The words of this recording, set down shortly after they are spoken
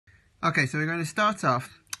Okay, so we're going to start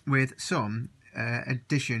off with some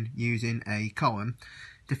addition using a column.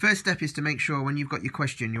 The first step is to make sure when you've got your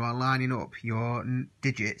question you are lining up your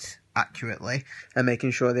digits accurately and making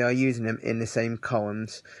sure they are using them in the same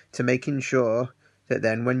columns, to making sure that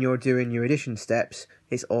then when you're doing your addition steps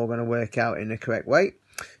it's all going to work out in the correct way.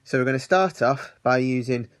 So we're going to start off by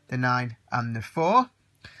using the 9 and the 4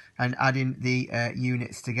 and adding the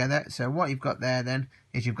units together. So what you've got there then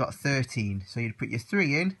is you've got 13, so you'd put your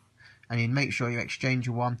 3 in and you'd make sure you exchange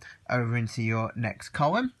your 1 over into your next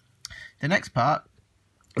column. The next part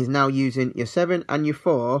is now using your 7 and your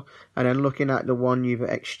 4 and then looking at the 1 you've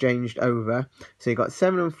exchanged over. So you've got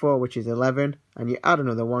 7 and 4, which is 11, and you add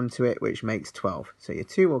another 1 to it, which makes 12. So your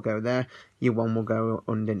 2 will go there, your 1 will go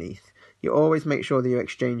underneath. You always make sure that your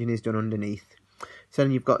exchanging is done underneath. So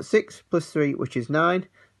then you've got 6 plus 3, which is 9.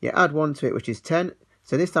 You add 1 to it, which is 10.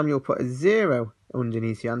 So this time you'll put a 0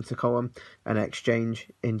 underneath your answer column and exchange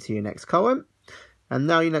into your next column. And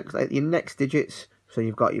now your next digits, so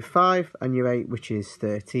you've got your 5 and your 8, which is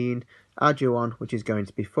 13. Add your 1, which is going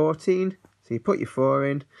to be 14. So you put your 4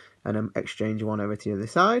 in and then exchange your 1 over to the other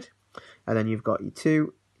side. And then you've got your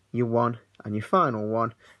 2, your 1 and your final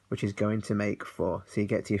 1, which is going to make 4. So you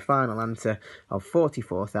get to your final answer of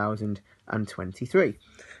 44,023.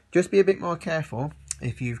 Just be a bit more careful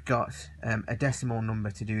if you've got a decimal number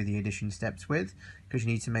to do the addition steps with, because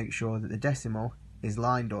you need to make sure that the decimal is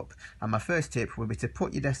lined up. And my first tip would be to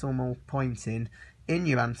put your decimal point in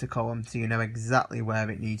your answer column so you know exactly where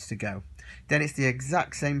it needs to go. Then it's the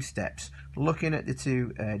exact same steps, looking at the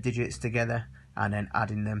two digits together and then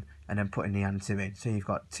adding them and then putting the answer in. So you've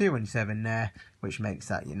got 2 and 7 there, which makes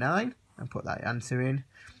that your 9, and put that answer in.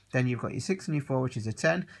 Then you've got your 6 and your 4, which is a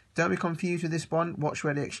 10. Don't be confused with this one. Watch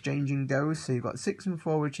where the exchanging goes. So you've got 6 and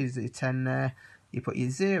 4, which is your 10 there. You put your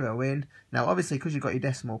 0 in. Now, obviously, because you've got your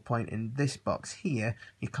decimal point in this box here,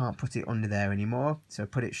 you can't put it under there anymore. So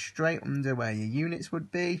put it straight under where your units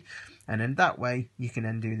would be. And then that way, you can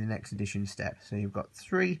then do the next addition step. So you've got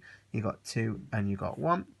 3, you've got 2, and you've got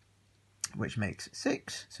 1, which makes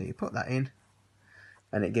 6. So you put that in,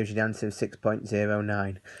 and it gives you the answer of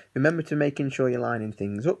 6.09. Remember to making sure you're lining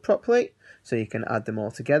things up properly so you can add them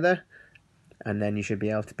all together, and then you should be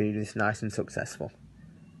able to do this nice and successful.